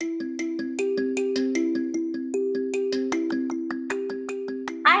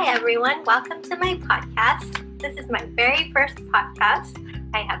everyone. Welcome to my podcast. This is my very first podcast.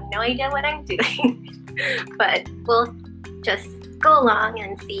 I have no idea what I'm doing, but we'll just go along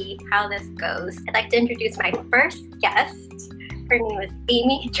and see how this goes. I'd like to introduce my first guest. Her name is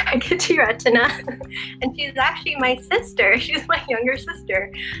Amy Dragatiratana, and she's actually my sister. She's my younger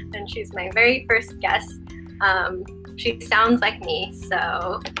sister, and she's my very first guest. She sounds like me,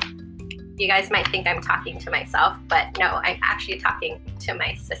 so you guys might think I'm talking to myself, but no, I'm actually talking to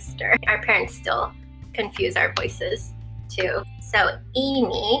my sister. Our parents still confuse our voices too. So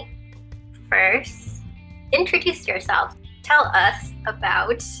Amy, first, introduce yourself. Tell us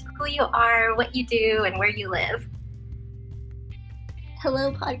about who you are, what you do, and where you live.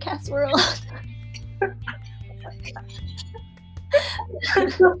 Hello, podcast world.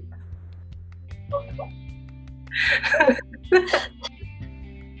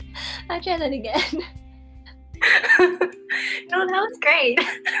 I'll try that again. No, that was great.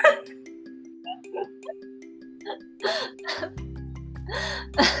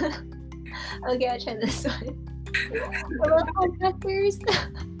 Okay, I'll try this one. Hello, podcasters.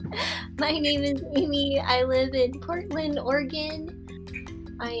 My name is Amy. I live in Portland, Oregon.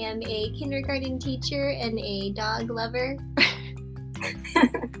 I am a kindergarten teacher and a dog lover.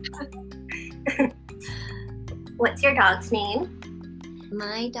 What's your dog's name?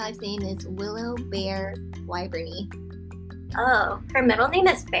 My dog's name is Willow Bear Wyverny. Oh, her middle name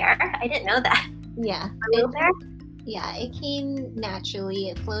is Bear? I didn't know that. Yeah. Willow Bear? Yeah, it came naturally.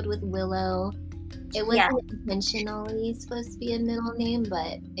 It flowed with Willow. It wasn't intentionally supposed to be a middle name,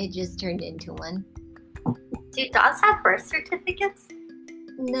 but it just turned into one. Do dogs have birth certificates?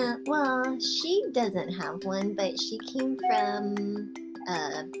 No, well, she doesn't have one, but she came from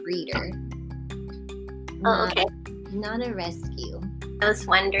a breeder. Okay. Not a rescue. I was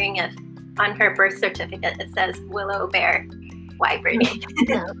wondering if on her birth certificate it says Willow Bear Wyverny.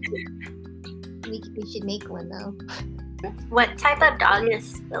 No. We should make one though. What type of dog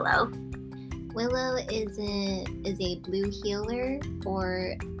is Willow? Willow is a blue heeler,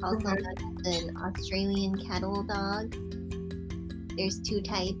 or also known as an Australian cattle dog. There's two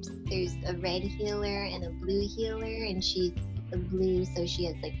types. There's a red heeler and a blue heeler, and she's a blue, so she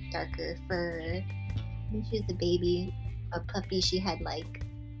has like darker fur. When she was a baby, a puppy, she had like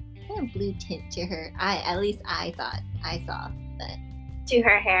kind of blue tint to her. At least I thought I saw, but To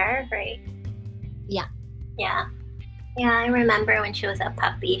her hair, right? Yeah. Yeah, I remember when she was a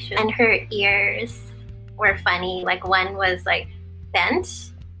puppy, and her ears were funny. Like one was like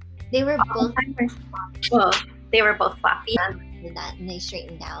bent. They were both. Well, they were both floppy. Did that, and they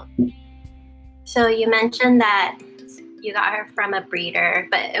straightened out. So you mentioned that you got her from a breeder,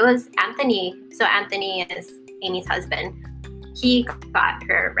 but it was Anthony. So Anthony is Amy's husband. He got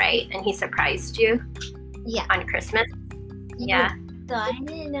her, right? And he surprised you? Yeah. On Christmas? Yeah. So I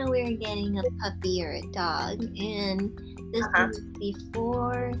didn't know we were getting a puppy or a dog, and this was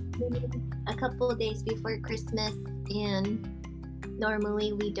before, a couple of days before Christmas, and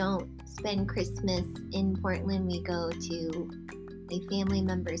normally we don't spend Christmas in Portland. We go to a family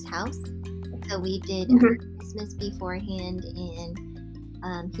member's house. So we did Christmas beforehand,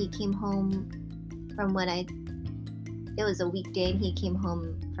 and he came home from it was a weekday, and he came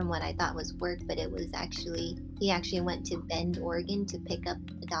home from what I thought was work, but he actually went to Bend, Oregon to pick up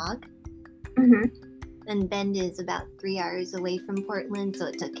the dog. And Bend is about 3 hours away from Portland, so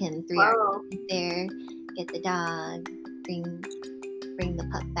it took him 3 hours to get there, get the dog, bring the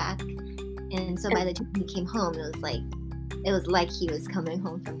pup back. And so by the time he came home, it was like he was coming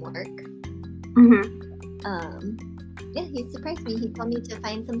home from work. Yeah, he surprised me. He told me to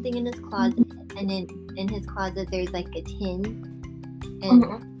find something in his closet, and in his closet there's like a tin, and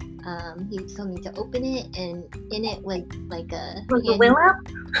he told me to open it, and in it was like a Willow?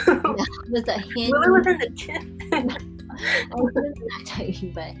 No, it was a hand. Willow was in the tin. It wasn't that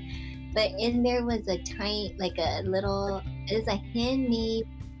tiny, but in there was a tiny, like a little. It was a handmade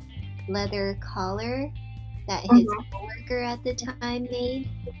leather collar that his coworker at the time made.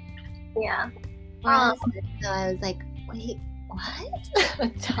 Yeah. So I was like, wait, what? A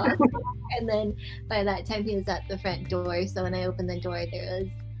dog? And then by that time he was at the front door. So when I opened the door, there was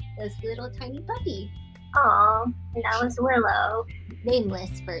this little tiny puppy. Oh, that was Willow.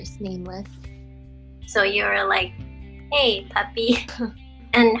 Nameless. So you were like, hey, puppy.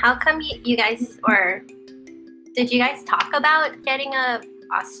 And how come you guys, or did you guys talk about getting a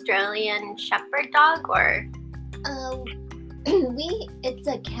Australian Shepherd dog, or? It's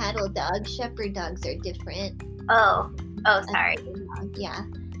a cattle dog. Shepherd dogs are different. Oh, sorry. Yeah.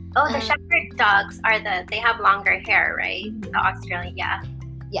 Oh, the shepherd dogs they have longer hair, right? The Australian, yeah.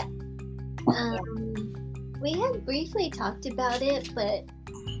 Yeah. We had briefly talked about it, but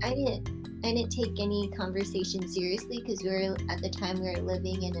I didn't take any conversation seriously because at the time we were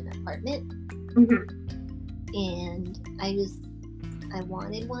living in an apartment, and I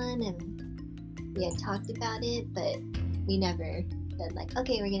wanted one, and we had talked about it, but we never said like,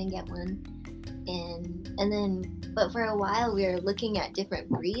 okay, we're gonna get one. And then, but for a while we were looking at different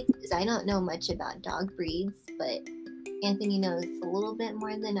breeds because I don't know much about dog breeds, but Anthony knows a little bit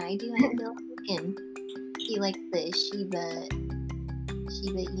more than I do, I feel like, and he likes the Shiba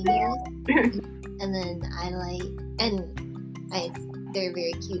Inus, and then they're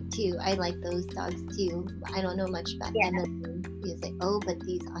very cute too. I like those dogs too. I don't know much about them. And he was like, oh, but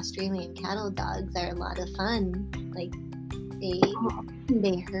these Australian cattle dogs are a lot of fun. Like they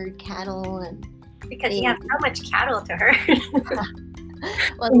herd cattle and because you have so much cattle to herd.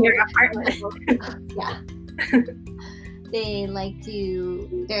 Well, in your apartment. Yeah.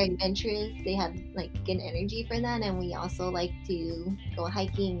 They're adventurous. They have like an energy for that, and we also like to go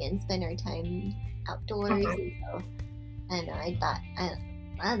hiking and spend our time outdoors. And I thought,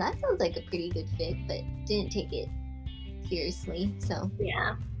 wow, that sounds like a pretty good fit, but didn't take it seriously. So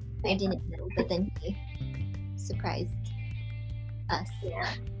yeah, I didn't know. But then he surprised us.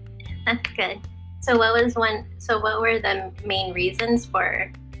 Yeah, that's good. So what were the main reasons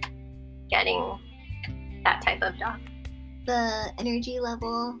for getting that type of dog? The energy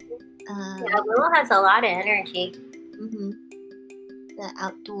level. Willow has a lot of energy. Mm-hmm. The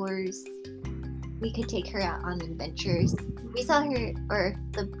outdoors. We could take her out on adventures. We saw her, or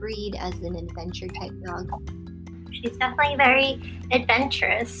the breed, as an adventure type dog. She's definitely very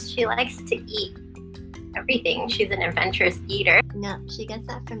adventurous. She likes to eat everything. She's an adventurous eater. No, she gets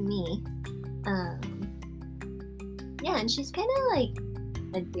that from me. Yeah, and she's kind of like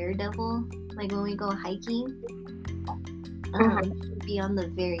a daredevil. Like when we go hiking, she'd be on the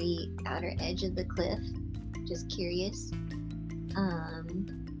very outer edge of the cliff, just curious.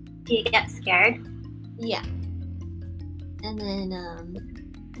 Do you get scared? Yeah. And then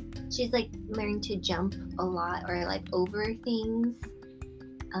she's like learned to jump a lot, or like over things.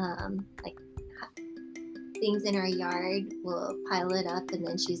 Like things in our yard, we'll pile it up, and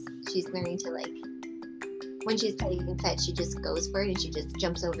then she's learning to, like, when she's playing fetch, she just goes for it and she just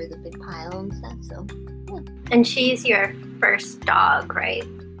jumps over the big pile and stuff. So yeah. And she's your first dog, right?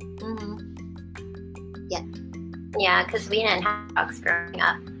 Yeah. Yeah, because we didn't have dogs growing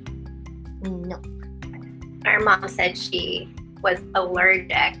up. No. Our mom said she was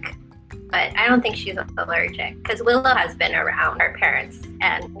allergic, but I don't think she's allergic because Willow has been around our parents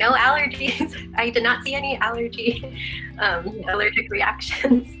and no allergies. I did not see any allergic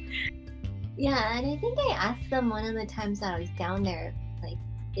reactions. Yeah, and I think I asked them one of the times I was down there, like,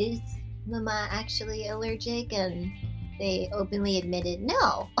 is Mama actually allergic? And they openly admitted,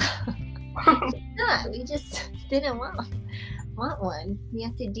 no, she's not. We just didn't want one. You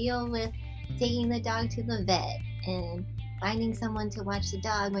have to deal with taking the dog to the vet and finding someone to watch the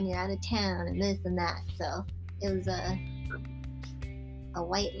dog when you're out of town and this and that. So it was a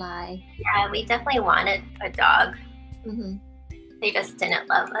white lie. Yeah, we definitely wanted a dog. Mm-hmm. They just didn't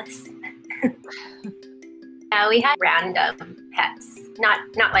love us. Yeah, we had random pets,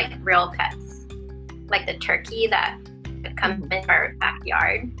 not like real pets, like the turkey that would come in our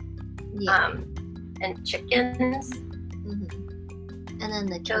backyard, and chickens. Mm-hmm. And then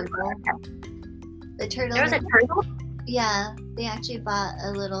the turtle. The turtle. There was a turtle? Yeah, they actually bought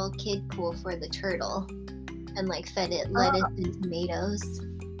a little kid pool for the turtle and like fed it lettuce and tomatoes.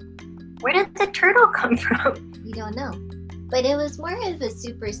 Where did the turtle come from? We don't know. But it was more of a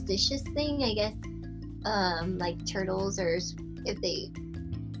superstitious thing, I guess. Like turtles, or if they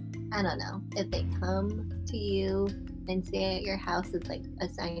come to you and stay at your house, it's like a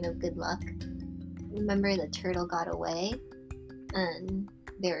sign of good luck. Remember, the turtle got away and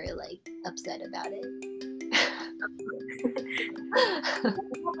they were like upset about it.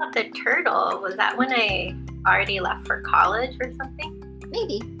 About the turtle, was that when I already left for college or something?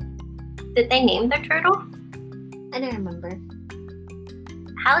 Maybe. Did they name the turtle? I don't remember.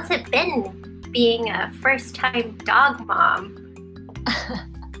 How's it been being a first-time dog mom?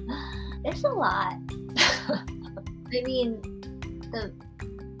 It's a lot. I mean, the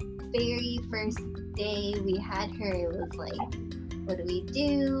very first day we had her, it was like, what do we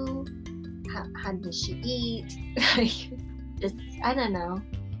do? How does she eat? Just, I don't know.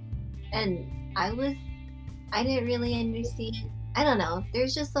 And I didn't really understand. I don't know.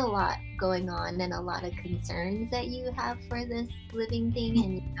 There's just a lot going on and a lot of concerns that you have for this living thing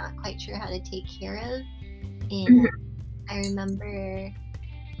and you're not quite sure how to take care of. And I remember,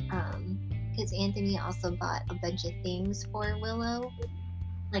 because Anthony also bought a bunch of things for Willow,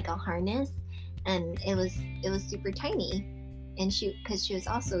 like a harness. and it was super tiny, and because she was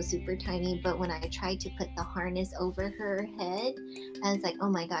also super tiny. But when I tried to put the harness over her head, I was like, oh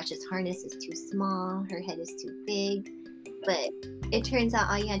my gosh, this harness is too small, her head is too big. But it turns out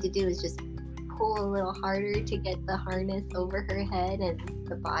all you had to do is just pull a little harder to get the harness over her head, and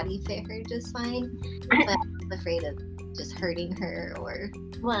the body fit her just fine. But I'm afraid of just hurting her, or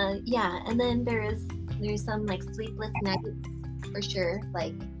well, yeah. And then there's some like sleepless nights for sure.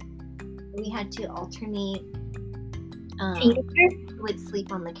 Like we had to alternate. Teenager? Would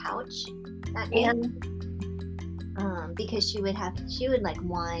sleep on the couch that Yeah. night. Because she would like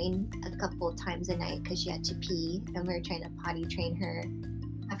whine a couple of times a night because she had to pee, and we were trying to potty train her,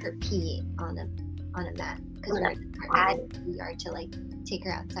 have her pee on a mat, because we were in the yard to like take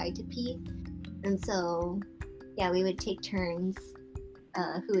her outside to pee. And so yeah, we would take turns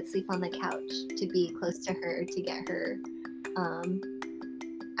who would sleep on the couch to be close to her to get her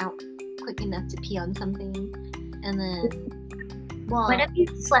out quick enough to pee on something. And then, well, What if you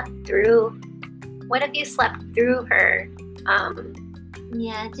slept through her?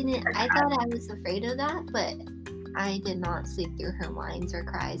 Yeah, I thought I was afraid of that, but I did not sleep through her whines or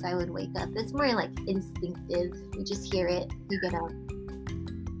cries. I would wake up. It's more like instinctive. You just hear it, you get up.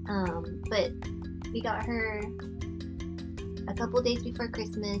 But we got her a couple days before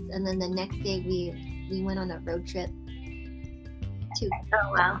Christmas, and then the next day we went on a road trip to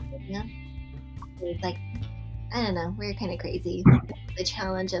Oh wow. California. It was like, I don't know, we were kind of crazy. The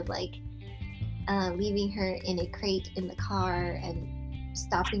challenge of like leaving her in a crate in the car and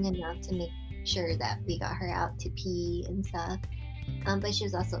stopping enough to make sure that we got her out to pee and stuff. But she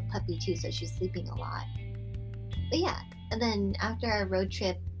was also a puppy too, so she was sleeping a lot. But yeah, and then after our road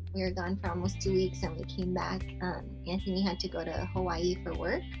trip, we were gone for almost 2 weeks, and we came back. Anthony had to go to Hawaii for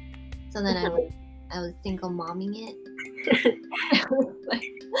work, so then I was single momming it.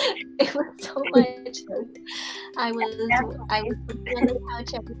 It was so much. I was sleeping on the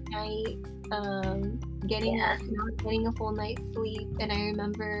couch every night, getting a full night's sleep. And I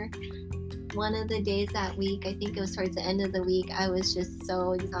remember one of the days that week, I think it was towards the end of the week, I was just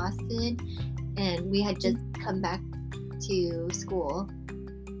so exhausted, and we had just come back to school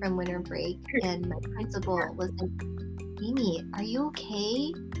from winter break, and my principal was like, Amy, are you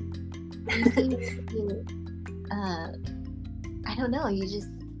okay? You seem I don't know, you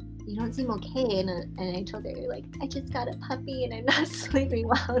don't seem okay. And I told her, like, I just got a puppy and I'm not sleeping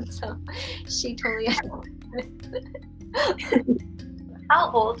well. So she totally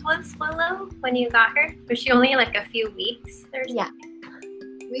How old was Willow when you got her? Was she only like a few weeks or something? Yeah.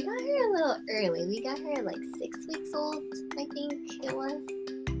 We got her a little early. We got her like 6 weeks old, I think it was,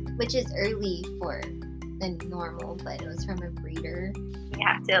 which is early for the normal, but it was from a breeder. You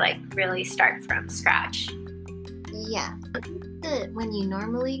have to like really start from scratch. Yeah. When you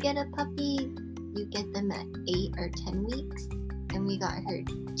normally get a puppy, you get them at 8 or 10 weeks, and we got her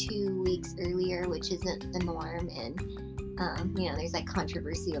 2 weeks earlier, which isn't the norm. And there's like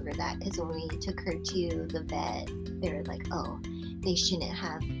controversy over that, because when we took her to the vet, they were like, oh, they shouldn't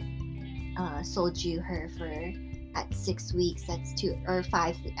have sold you her for at 6 weeks. That's too, or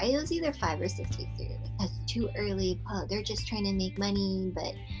 5. It was either 5 or 6 weeks. They were like, that's too early. Oh, they're just trying to make money.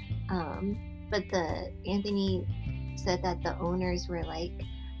 But Anthony said that the owners were like,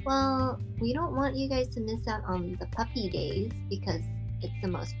 well, we don't want you guys to miss out on the puppy days because it's the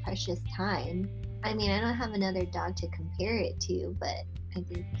most precious time. I mean, I don't have another dog to compare it to, but I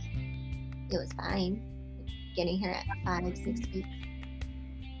think it was fine getting her at 5, 6 weeks.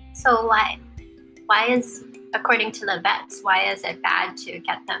 So why is, according to the vets, why is it bad to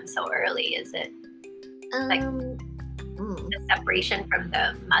get them so early? Is it like the separation from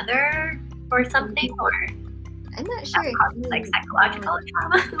the mother or something, or I'm not sure. Like psychological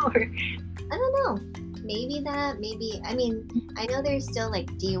trauma, or I don't know. Maybe that. Maybe. I mean, I know there's still like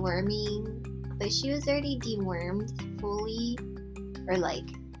deworming, but she was already dewormed fully, or like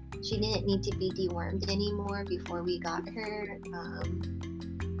she didn't need to be dewormed anymore before we got her.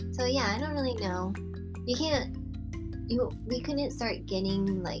 So yeah, I don't really know. We couldn't start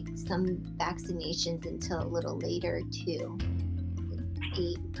getting like some vaccinations until a little later too,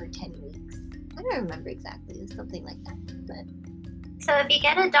 8 or 10 weeks. I don't remember exactly. It was something like that. But so if you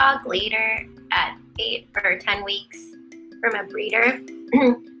get a dog later at 8 or 10 weeks from a breeder,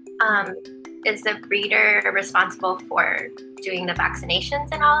 is the breeder responsible for doing the vaccinations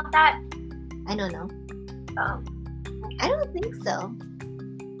and all of that? I don't know. Oh, I don't think so.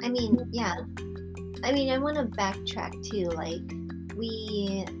 I mean, yeah. I mean, I want to backtrack too. Like,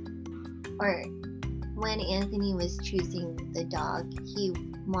 when Anthony was choosing the dog, he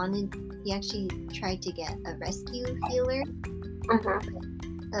actually tried to get a rescue healer.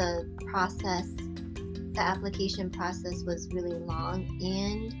 the application process was really long,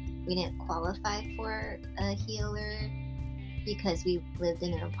 and we didn't qualify for a healer because we lived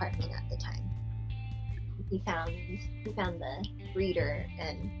in an apartment at the time. We found the breeder,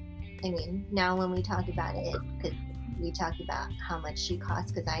 and I mean, now when we talk about it, because we talk about how much she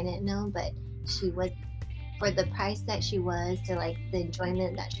cost, because I didn't know, but she was, for the price that she was, to like the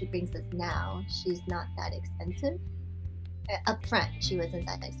enjoyment that she brings us now, she's not that expensive. Up front, she wasn't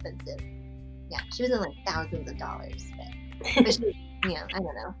that expensive. Yeah, she wasn't like thousands of dollars, but she, I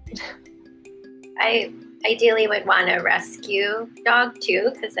don't know. I ideally would want a rescue dog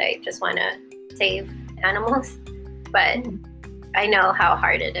too, because I just want to save animals. But I know how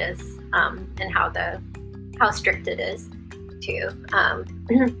hard it is, and how strict it is too. And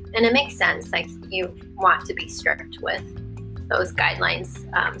it makes sense. Like, you want to be strict with those guidelines,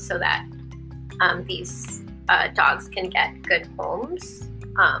 so that these dogs can get good homes.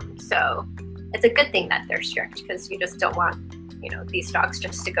 So it's a good thing that they're strict, because you just don't want, these dogs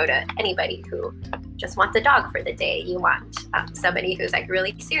just to go to anybody who just wants a dog for the day. You want somebody who's like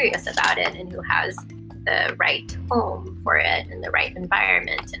really serious about it and who has the right home for it and the right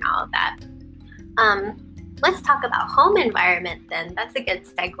environment and all of that. Let's talk about home environment then. That's a good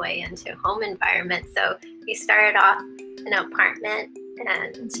segue into home environment. So you started off in an apartment,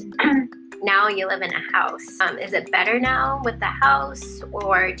 and now you live in a house. Is it better now with the house,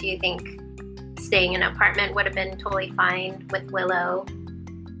 or do you think staying in an apartment would have been totally fine with Willow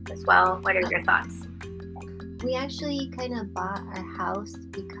as well? What are your thoughts? We actually kind of bought our house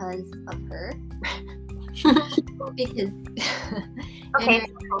because of her. Because okay.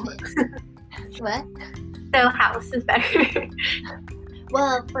 What? So house is better.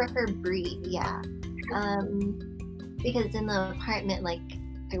 Well, for her breed, yeah. Because in the apartment, like,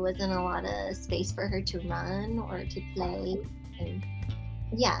 there wasn't a lot of space for her to run or to play, and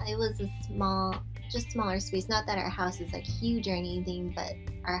yeah, it was a smaller space. Not that our house is like huge or anything, but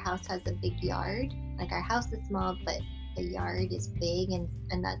our house has a big yard. Like, our house is small, but the yard is big, and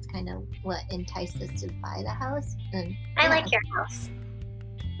that's kind of what enticed us to buy the house. And I like your house.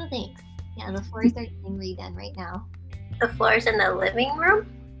 Oh, thanks. Yeah, the floors are getting redone right now. The floors in the living room?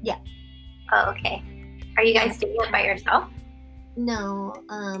 Yeah. Oh, okay. Are you guys doing it by yourself? No,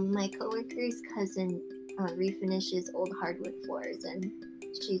 my coworker's cousin refinishes old hardwood floors, and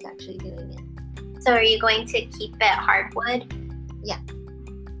she's actually doing it. So are you going to keep it hardwood? Yeah.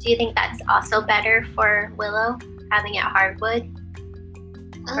 Do you think that's also better for Willow, having it hardwood?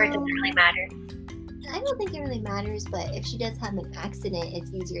 Or does it really matter? I don't think it really matters, but if she does have an accident,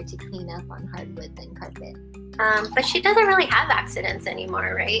 it's easier to clean up on hardwood than carpet. But she doesn't really have accidents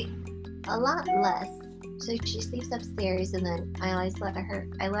anymore, right? A lot less. So she sleeps upstairs, and then I always let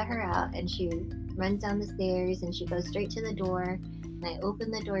her out, and she runs down the stairs, and she goes straight to the door, and I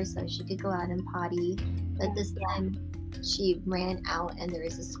open the door so she could go out and potty. But this time she ran out, and there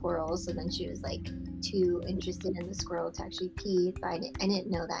was a squirrel, so then she was like too interested in the squirrel to actually pee. But I didn't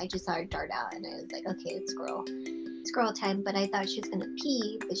know that. I just saw her dart out, and I was like, okay, it's squirrel time. But I thought she was gonna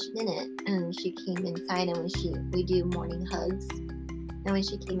pee, but she didn't, and she came inside, and we do morning hugs. And when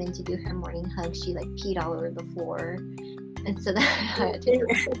she came in to do her morning hug, she like peed all over the floor. And so then I had to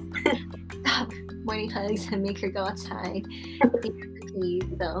stop morning hugs and make her go outside and pee.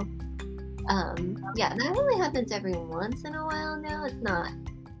 So yeah, that only happens every once in a while now. It's not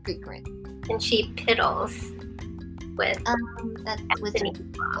frequent. And she piddles with that's with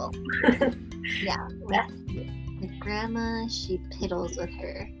people. Yeah. With grandma, she piddles with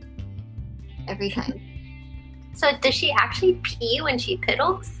her every time. So does she actually pee when she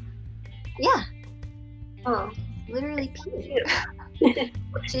piddles? Yeah. Oh. Literally pee.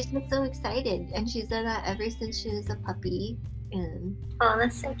 She's just so excited, and she's done that ever since she was a puppy. And oh,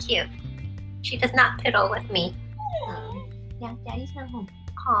 that's so cute. She does not piddle with me. Yeah, Daddy's not home.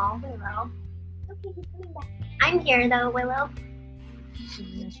 Oh, Willow. Okay, he's coming back. I'm here though, Willow.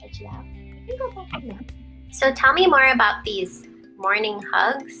 I'm gonna stretch you out. You can go back in there. So tell me more about these morning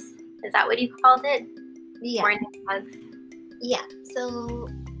hugs. Is that what you called it? Yeah. Morning hugs. Yeah. So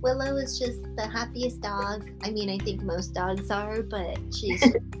Willow is just the happiest dog. I mean, I think most dogs are, but she's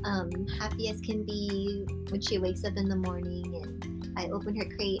happy as can be when she wakes up in the morning, and I open her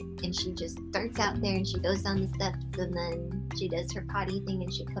crate, and she just starts out there, and she goes down the steps, and then she does her potty thing,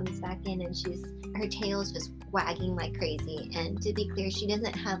 and she comes back in, and her tail's just wagging like crazy. And to be clear, she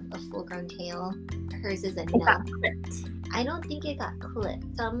doesn't have a full-grown tail. Hers is a nub. I don't think it got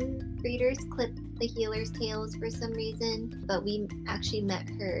clipped. Some breeders clip the heeler's tails for some reason, but we actually met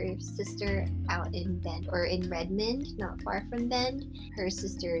her sister out in Bend, or in Redmond, not far from Bend. Her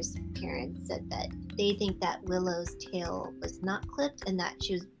sister's parents said that they think that Willow's tail was not clipped and that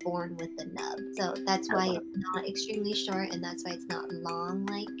she was born with a nub. So that's why it's not extremely short, and that's why it's not long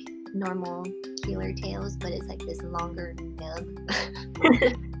like normal heeler tails, but it's like this longer nub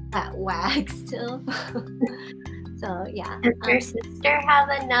that wags still. So yeah. Does her sister have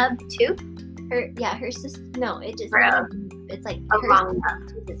a nub too? Her sister. No, it just it's like a her long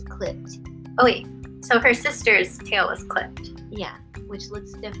nub. is clipped. Oh wait, so her sister's tail was clipped. Yeah, which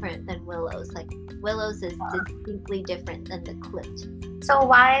looks different than Willow's. Like Willow's is distinctly different than the clipped. So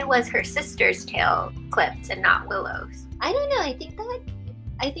why was her sister's tail clipped and not Willow's? I don't know.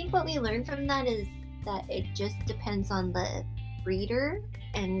 I think what we learned from that is that it just depends on the breeder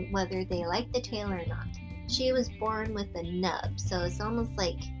and whether they like the tail or not. She was born with a nub, so it's almost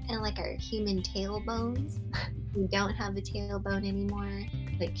like kind of like our human tailbones. We don't have a tailbone anymore.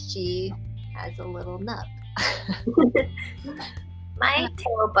 Like she has a little nub. My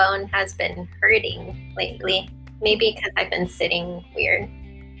tailbone has been hurting lately. Maybe because I've been sitting weird.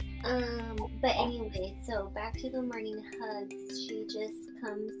 But anyway, so back to the morning hugs. She just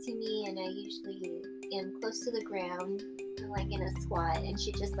comes to me, and I usually am close to the ground, like in a squat, and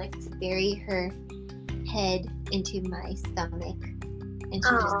she just likes to bury her head into my stomach, and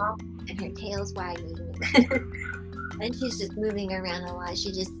and her tail's wagging, and she's just moving around a lot.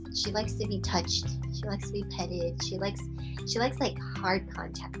 She likes to be touched. She likes to be petted. She likes like hard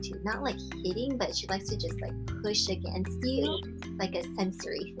contact too, not like hitting, but she likes to just like push against you, like a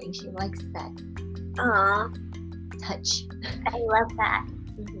sensory thing. She likes that touch. I love that.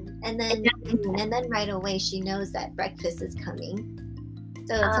 Mm-hmm. And then right away she knows that breakfast is coming,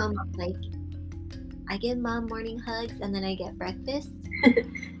 so it's almost like I give mom morning hugs and then I get breakfast.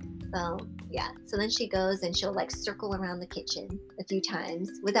 So yeah, so then she goes and she'll like circle around the kitchen a few times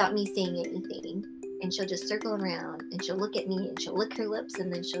without me saying anything, and she'll just circle around and she'll look at me and she'll lick her lips,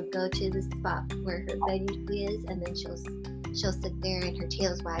 and then she'll go to the spot where her bed usually is, and then she'll sit there and her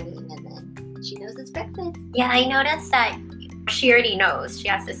tail's wagging, and then she knows it's breakfast. Yeah, I noticed that she already knows she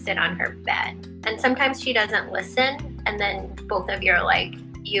has to sit on her bed, and sometimes she doesn't listen, and then both of you are like,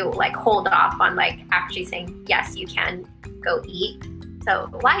 you like hold off on like actually saying yes, you can go eat. So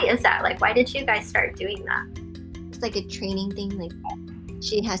why is that? Like, why did you guys start doing that? It's like a training thing. Like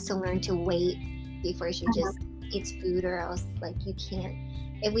she has to learn to wait before she just eats food, or else like you can't.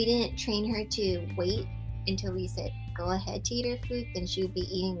 If we didn't train her to wait until we said go ahead to eat her food, then she would be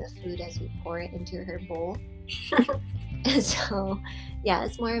eating the food as we pour it into her bowl. And so yeah,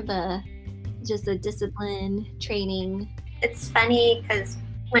 it's more of just a discipline training. It's funny because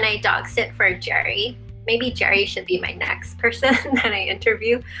when I dog sit for Jerry, maybe Jerry should be my next person that I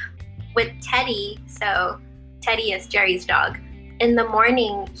interview, with Teddy. So Teddy is Jerry's dog. In the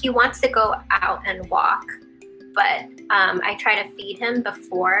morning, he wants to go out and walk, but I try to feed him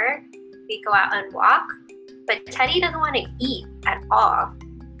before we go out and walk. But Teddy doesn't want to eat at all.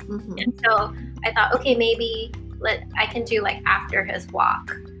 Mm-hmm. And so I thought, okay, maybe I can do like after his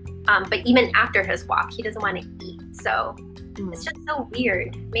walk. But even after his walk, he doesn't want to eat. So it's just so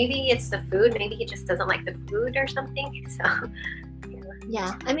weird. Maybe it's the food. Maybe he just doesn't like the food or something. So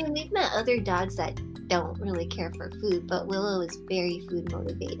yeah. I mean, we've met other dogs that don't really care for food, but Willow is very food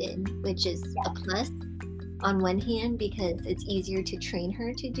motivated, which is a plus on one hand because it's easier to train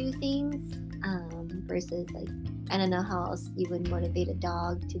her to do things versus like, I don't know how else you would motivate a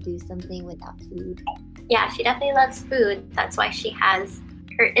dog to do something without food. Yeah, she definitely loves food. That's why she has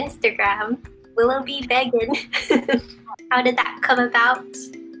her Instagram, Willow Be Vegan. How did that come about?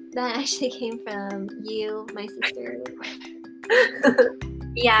 That actually came from you, my sister.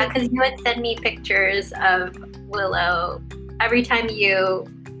 Yeah, because you would send me pictures of Willow. Every time you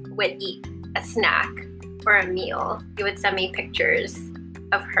would eat a snack or a meal, you would send me pictures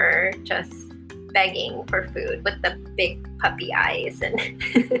of her just begging for food with the big puppy eyes. And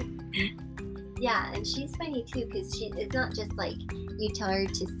yeah, and she's funny too because it's not just like you tell her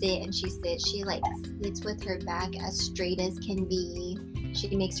to sit and she sits. She like sits with her back as straight as can be.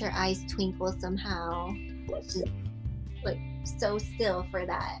 She makes her eyes twinkle somehow. It's just like so still for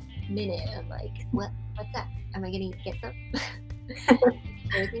that minute of like, what's that? Am I gonna get some?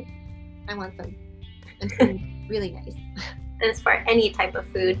 I want some. It's really nice. And it's for any type of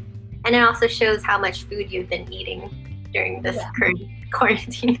food. And it also shows how much food you've been eating during this current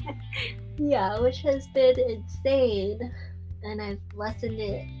quarantine. Yeah, which has been insane. And I've lessened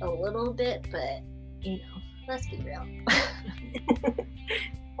it a little bit, but, you know, let's be real.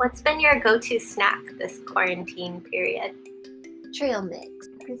 What's been your go-to snack this quarantine period? Trail mix,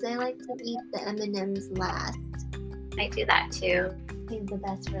 because I like to eat the M&Ms last. I do that too. Save the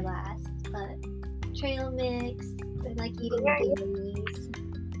best for last, but trail mix, I like eating berries.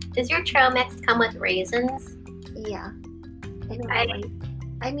 Does your trail mix come with raisins? Yeah. I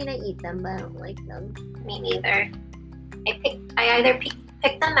eat them, but I don't like them. Me neither. I either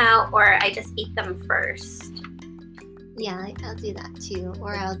pick them out or I just eat them first. Yeah, I'll do that too,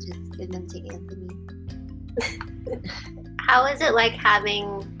 or I'll just give them to Anthony. How is it like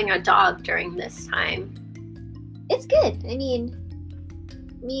having a dog during this time? It's good. I mean,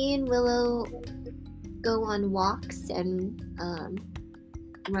 me and Willow go on walks and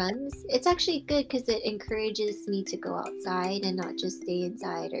runs. It's actually good because it encourages me to go outside and not just stay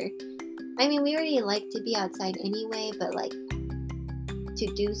inside. We already like to be outside anyway, but like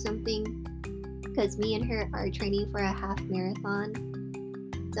to do something, because me and her are training for a half marathon.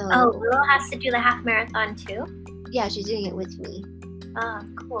 So Willow has to do the half marathon too? Yeah, she's doing it with me. Oh,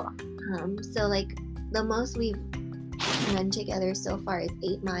 cool. So like the most we've run together so far is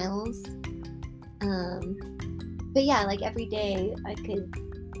 8 miles. But yeah, like every day I could,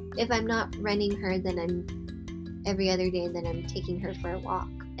 if I'm not running her, then every other day, then I'm taking her for a walk.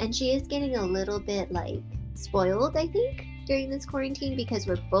 And she is getting a little bit like spoiled, I think, during this quarantine, because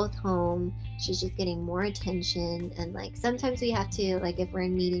we're both home. She's just getting more attention, and like sometimes we have to, like if we're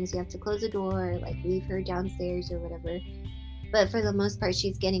in meetings, we have to close the door, like leave her downstairs or whatever. But for the most part,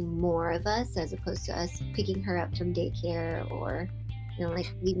 she's getting more of us as opposed to us picking her up from daycare or,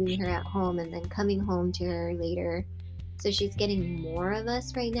 like leaving her at home and then coming home to her later. So she's getting more of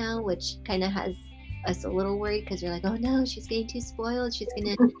us right now, which kind of has us a little worried, because we're like, oh no, she's getting too spoiled. She's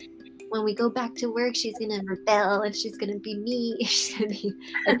going to, when we go back to work, she's going to rebel and she's going to be me. She's going to be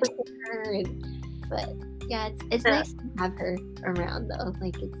a her. But yeah, it's nice to have her around though.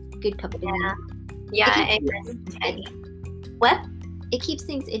 Like it's good company. Yeah, I miss Teddy. What? It keeps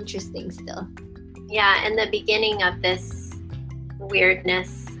things interesting still. Yeah, in the beginning of this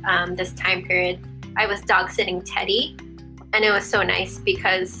weirdness, this time period, I was dog sitting Teddy, and it was so nice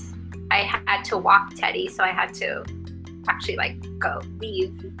because I had to walk Teddy, so I had to actually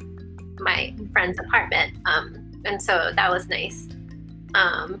leave my friend's apartment, and so that was nice.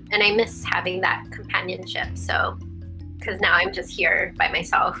 And I miss having that companionship. So, because now I'm just here by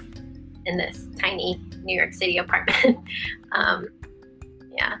myself in this tiny New York City apartment.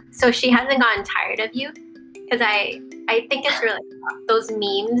 Yeah. So she hasn't gotten tired of you? Because I think it's really those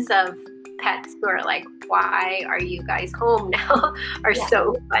memes of pets who are like, why are you guys home now? are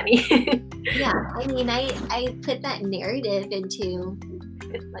so funny. Yeah. I put that narrative into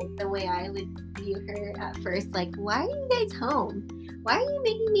like the way I would view her at first. Like, why are you guys home? Why are you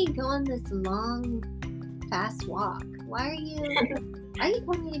making me go on this long, fast walk? Why are you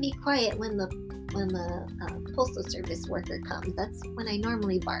telling me to be quiet when the postal service worker comes? That's when I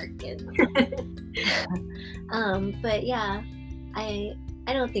normally bark. But yeah, I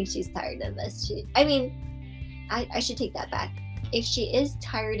don't think she's tired of us. I should take that back. If she is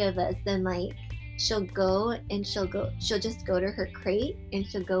tired of us, then like she'll just go to her crate and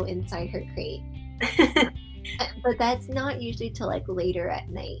she'll go inside her crate. But that's not usually till like later at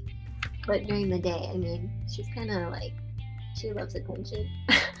night. But during the day, she's kind of like, she loves attention.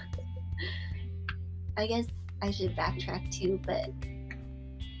 I guess I should backtrack too, but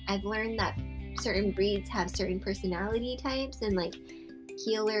I've learned that certain breeds have certain personality types, and like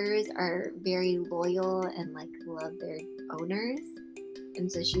healers are very loyal and like love their owners.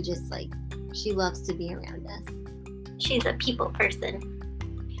 And so she just like, she loves to be around us. She's a people person.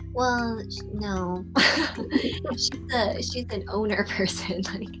 Well, no. she's an owner person.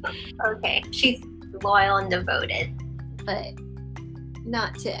 Okay, she's loyal and devoted, but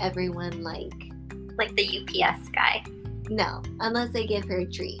not to everyone. Like the UPS guy. No, unless they give her a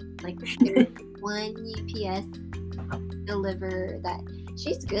treat. Like there's one UPS deliver that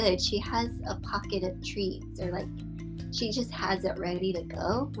she's good. She has a pocket of treats, or like she just has it ready to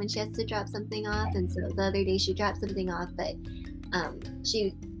go when she has to drop something off. And so the other day she dropped something off, but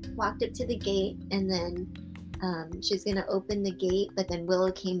she walked up to the gate, and then she's gonna open the gate, but then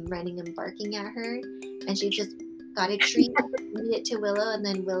Willow came running and barking at her, and she just got a treat, handed it to Willow, and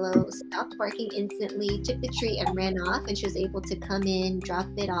then Willow stopped barking instantly, took the treat and ran off, and she was able to come in, drop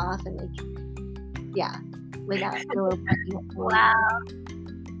it off, and without Willow barking at her. Wow.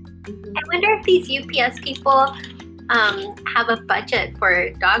 Mm-hmm. I wonder if these UPS people have a budget for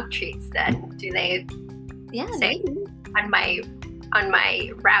dog treats then. Do they say, maybe. On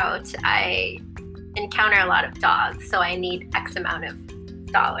my route, I encounter a lot of dogs, so I need X amount of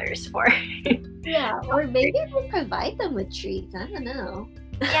dollars for Yeah, or maybe they provide them with treats. I don't know.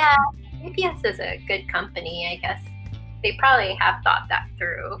 Yeah, UPS is a good company, I guess. They probably have thought that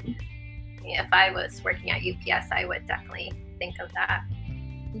through. If I was working at UPS, I would definitely think of that.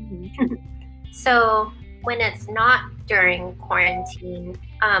 Mm-hmm. So when it's not during quarantine,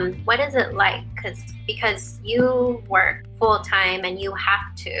 what is it like? Because you work full time and you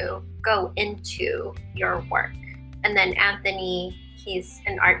have to go into your work. And then Anthony, he's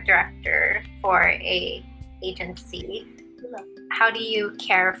an art director for a agency. Willow. How do you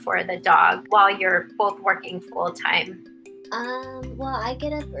care for the dog while you're both working full time? Well, I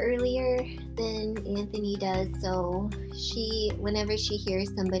get up earlier than Anthony does, so whenever she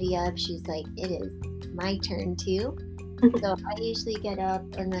hears somebody up, she's like, it is my turn too. So I usually get up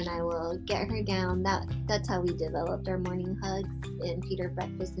and then I will get her down. That's how we developed our morning hugs and feed her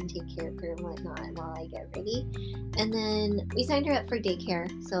breakfast and take care of her and whatnot while I get ready. And then we signed her up for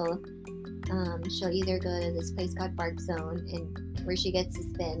daycare, so she'll either go to this place called Bark Zone, and where she gets to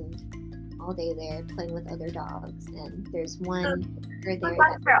spend all day there playing with other dogs, and there's one there. Who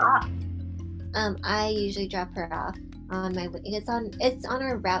drops her off? I usually drop her off on my way. It's on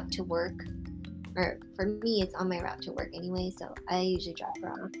our route to work, or for me, it's on my route to work anyway. So I usually drop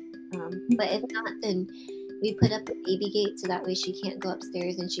her off. But if not, then we put up a baby gate so that way she can't go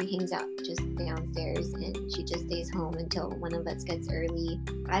upstairs, and she hangs out just downstairs, and she just stays home until one of us gets early.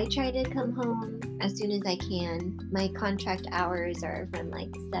 I try to come home as soon as I can. My contract hours are from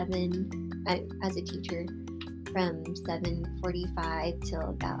like 7. As a teacher, from 7:45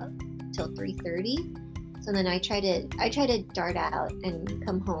 till 3:30. So then I try to dart out and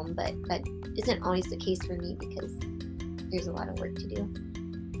come home, but that isn't always the case for me because there's a lot of work to do.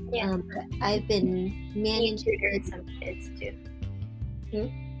 Yeah. I've been managing. You tutor some kids too.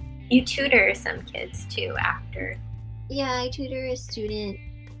 You tutor some kids too after. Yeah, I tutor a student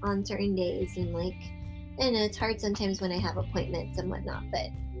on certain days, and it's hard sometimes when I have appointments and whatnot, but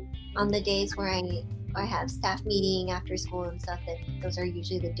on the days where I have staff meeting after school and stuff, that those are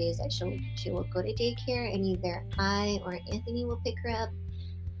usually the days that she will go to daycare, and either I or Anthony will pick her up.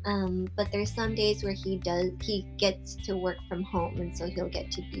 But there's some days where he gets to work from home, and so he'll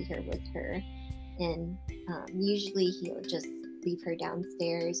get to be here with her, and usually he'll just leave her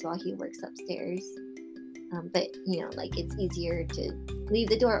downstairs while he works upstairs. But it's easier to leave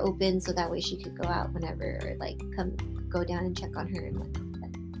the door open so that way she could go out whenever, or go down and check on her and whatnot.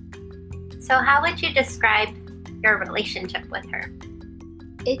 So how would you describe your relationship with her?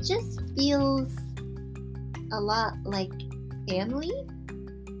 It just feels a lot like family.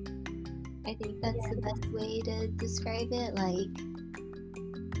 I think that's the best way to describe it.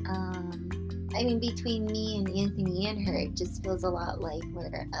 Between me and Anthony and her, it just feels a lot like we're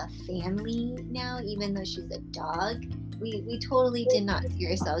a family now, even though she's a dog. We totally did not see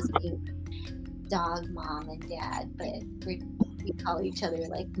ourselves being dog mom and dad, but we call each other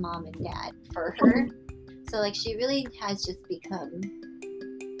like mom and dad for her. So she really has just become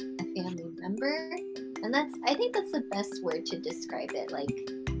a family member, and I think that's the best word to describe it.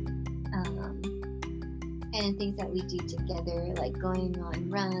 And things that we do together, like going on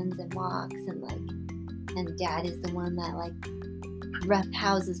runs and walks, and dad is the one that rough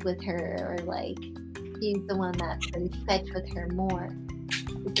houses with her, or he's the one that plays fetch with her more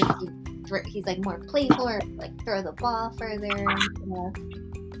because he's more playful, or throw the ball further and stuff.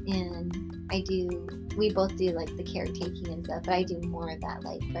 And we both do the caretaking and stuff, but I do more of that,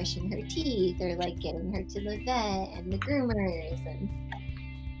 brushing her teeth, or getting her to the vet and the groomers, and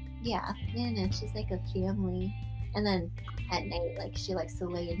she's like a family. And then at night, she likes to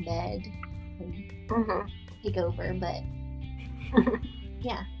lay in bed and take over, but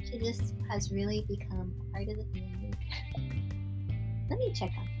she just has really become a part of the family. Let me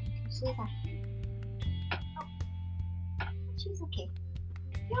check on her. She's happy. Oh, she's okay.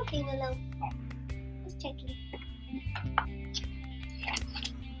 You're okay, Willow. Just checking.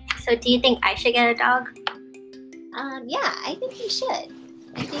 So do you think I should get a dog? Yeah, I think you should.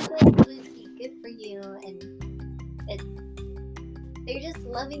 I think it would be good for you, and they're just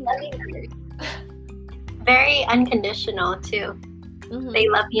loving creatures. Very unconditional too. Mm-hmm. They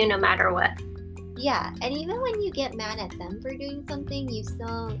love you no matter what. Yeah, and even when you get mad at them for doing something, you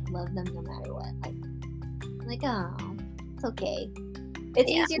still love them no matter what. Oh, it's okay.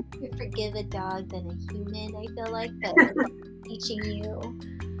 It's easier to forgive a dog than a human, I feel like, but teaching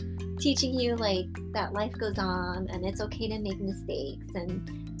you that life goes on, and it's okay to make mistakes,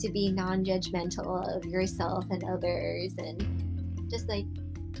 and to be non-judgmental of yourself and others, and just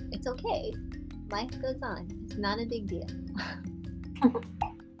it's okay. Life goes on. It's not a big deal.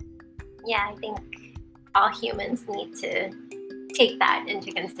 Yeah, I think all humans need to take that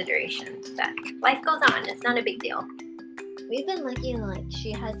into consideration, that life goes on. It's not a big deal. We've been lucky, like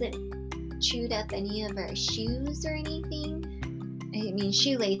she hasn't chewed up any of our shoes or anything. I mean,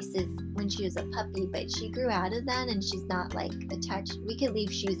 shoelaces when she was a puppy, but she grew out of that and she's not like attached. We could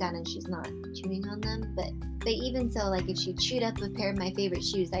leave shoes out and she's not chewing on them, but even so, like if she chewed up a pair of my favorite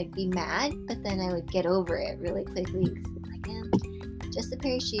shoes, I'd be mad, but then I would get over it really quickly. Like, just a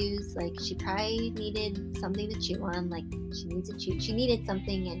pair of shoes. Like she probably needed something to chew on. Like she needs to chew. She needed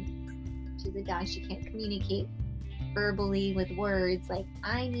something, and she's a dog. She can't communicate verbally with words. Like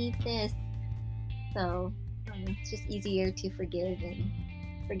I need this. So it's just easier to forgive and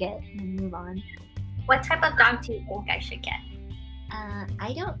forget and move on. What type of dog do you think I should get?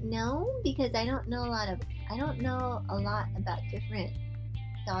 I don't know, because I don't know a lot about different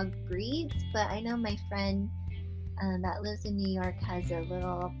dog breeds, but I know my friend that lives in New York has a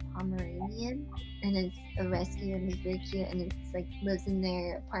little Pomeranian, and it's a rescue, and it's very cute, and it's like lives in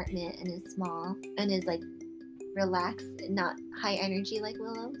their apartment and is small and is like relaxed, not high energy like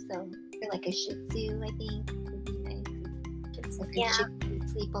Willow. So or like a Shih Tzu, I think would be nice. Yeah. Shih Tzus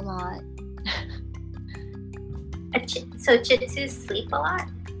sleep a lot. So Shih Tzus sleep a lot?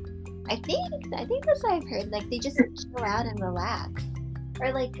 I think that's what I've heard. Like they just chill out and relax.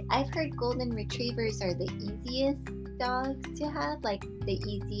 Or like I've heard golden retrievers are the easiest dogs to have, like the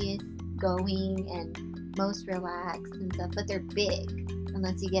easiest going and most relaxed and stuff. But they're big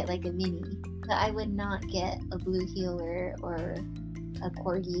unless you get like a mini. But I would not get a blue heeler or a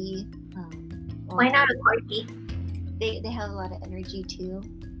corgi. Why not a corgi? They have a lot of energy too.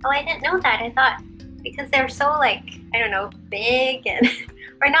 Oh, I didn't know that. I thought because they're so like, I don't know, big and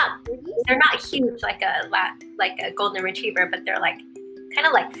or not. They're not huge like a golden retriever, but they're like kind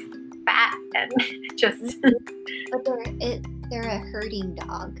of like fat and just. But they're a herding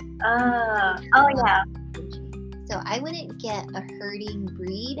dog. Oh yeah. So I wouldn't get a herding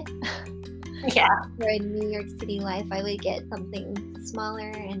breed. Yeah. For a New York City life, I would get something smaller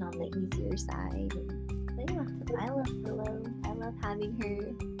and on the easier side. But yeah, I love Willow. I love having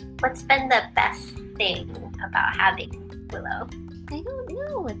her. What's been the best thing about having Willow? I don't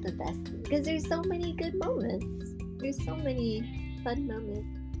know what the best thing, because there's so many good moments. There's so many fun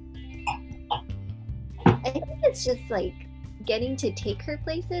moments. I think it's just like getting to take her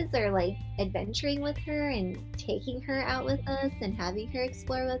places, or like adventuring with her and taking her out with us and having her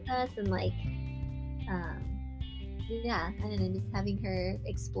explore with us, and like I don't know, just having her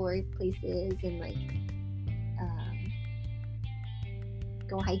explore places and like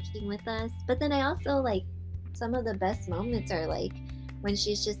go hiking with us. But then I also like some of the best moments are like when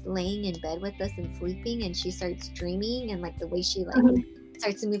she's just laying in bed with us and sleeping and she starts dreaming, and like the way she like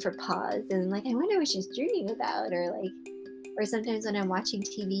starts to move her paws, and like I wonder what she's dreaming about. Or sometimes when I'm watching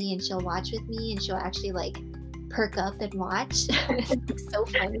TV and she'll watch with me and she'll actually like perk up and watch. It's so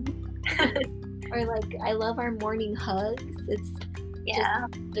funny. Or like I love our morning hugs. It's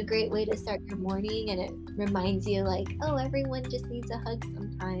just a great way to start your morning, and it reminds you like, oh, everyone just needs a hug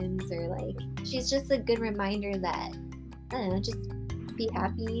sometimes. Or like she's just a good reminder that, I don't know, just be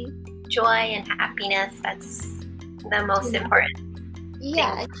happy. Joy and happiness, that's the most important.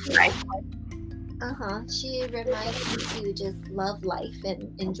 Yeah. Right. She reminds me to just love life and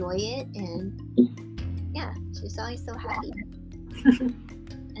enjoy it, and yeah, she's always so happy.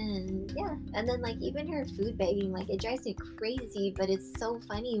 And then like even her food begging, like it drives me crazy, but it's so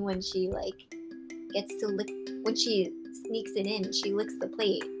funny when she like gets to lick, when she sneaks it in, she licks the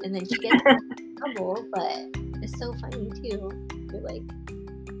plate and then she gets in trouble, but it's so funny too. You're like,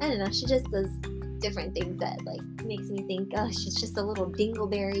 I don't know, she just does different things that like makes me think, oh, she's just a little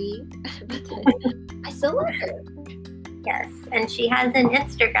dingleberry. But then I still love her. Yes, and she has an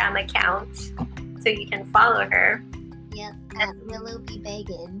Instagram account, so you can follow her. Yep, at Willow Be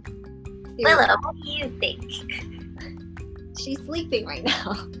Beggin'. Willow, what do you think? She's sleeping right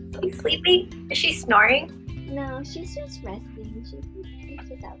now. She's sleeping? Is she snoring? No, she's just resting. She's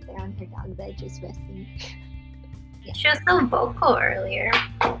just out there on her dog bed, just resting. Yeah. She was so vocal earlier.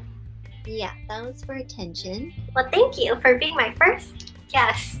 Yeah, that was for attention. Well, thank you for being my first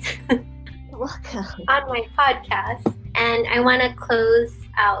guest. Welcome. On my podcast. And I want to close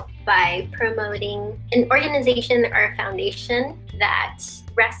out by promoting an organization or a foundation that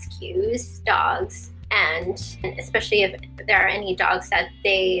rescues dogs, and especially if there are any dogs that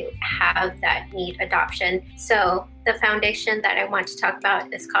they have that need adoption. So the foundation that I want to talk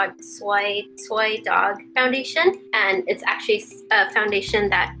about is called Soy Dog Foundation, and it's actually a foundation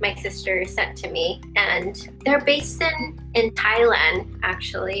that my sister sent to me, and they're based in Thailand,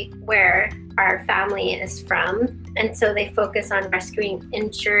 actually, where our family is from. And so they focus on rescuing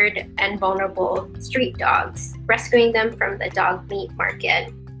injured and vulnerable street dogs, rescuing them from the dog meat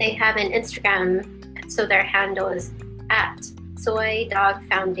market. They have an Instagram, so their handle is at Soy Dog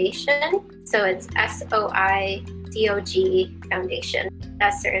Foundation. So it's SOIDOG Foundation.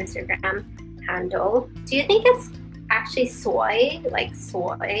 That's their Instagram handle. Do you think it's actually soy, like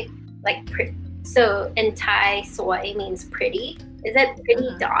so in Thai, soy means pretty? Is it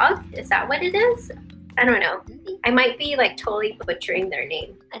pretty dog? Is that what it is? I don't know. I might be like totally butchering their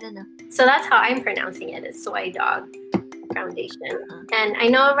name. I don't know. So that's how I'm pronouncing it, is Soy Dog Foundation. And I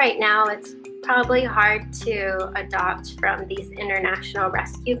know right now it's probably hard to adopt from these international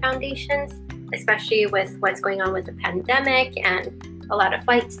rescue foundations, especially with what's going on with the pandemic and a lot of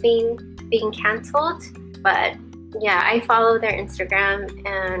flights being canceled. But yeah, I follow their Instagram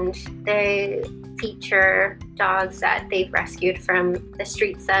and they feature dogs that they've rescued from the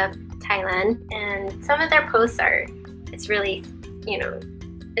streets of Thailand. And some of their posts it's really,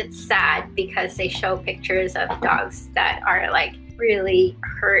 it's sad because they show pictures of dogs that are like really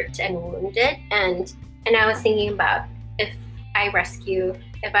hurt and wounded. And I was thinking about if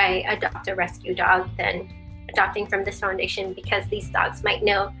I adopt a rescue dog, then adopting from this foundation, because these dogs might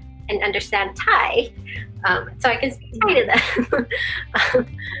know and understand Thai, so I can speak Thai to them.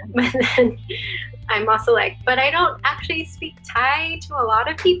 But then I'm also like, but I don't actually speak Thai to a lot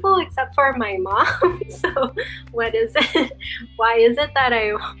of people except for my mom. So what is it? Why is it that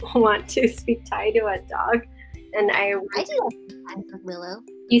I want to speak Thai to a dog? And I do sometimes with Willow.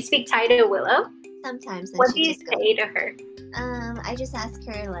 You speak Thai to Willow? Sometimes. What do you say to her? I just ask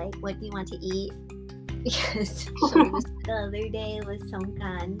her, like, what do you want to eat? Because she was the other day was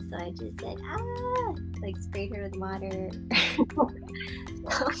Songkran, so I just said, like sprayed her with water.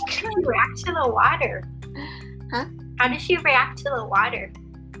 How does she react to the water? Huh? How does she react to the water?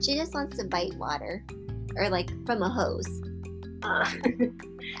 She just wants to bite water, or like from a hose.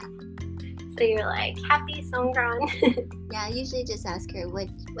 So you're like, happy Songkran. Yeah, I usually just ask her what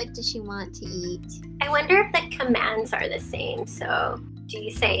does she want to eat. I wonder if the commands are the same. So do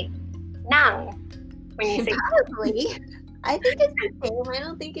you say nang when you say probably? I think it's the same. I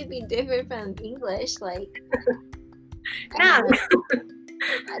don't think it'd be different from English. Like nang.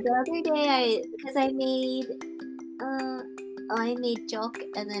 The other day, because I made joke,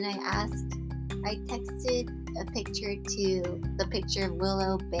 and then I texted the picture of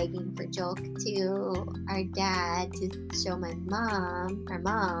Willow begging for joke to our dad to show our mom,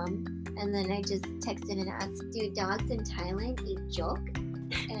 and then I just texted and asked, do dogs in Thailand eat joke?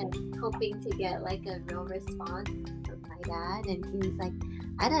 And hoping to get like a real response from my dad, and he was like,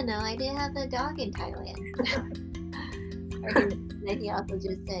 I don't know, I didn't have a dog in Thailand. Then he also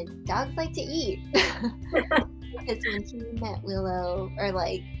just said, dogs like to eat. Because when he met Willow, or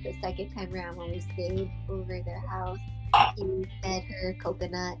like the second time around when we stayed over their house, he fed her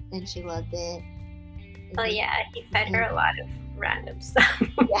coconut and she loved it. Oh yeah, he fed her a lot of random stuff.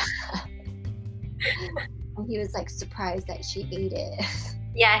 Yeah. And he was like surprised that she ate it.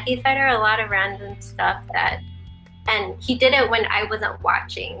 Yeah, he fed her a lot of random stuff and he did it when I wasn't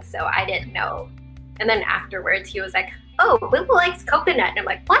watching, so I didn't know. And then afterwards he was like, oh, Willow likes coconut. And I'm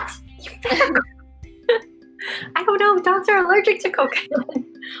like, what? You fed her coconut? I don't know, dogs are allergic to coconut.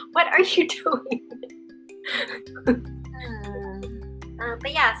 What are you doing?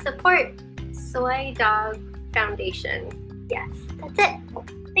 But yeah, support Soy Dog Foundation. Yes, that's it.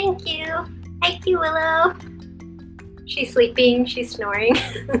 Thank you. Thank you, Willow. She's sleeping, she's snoring.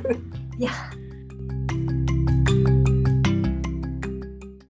 Yeah.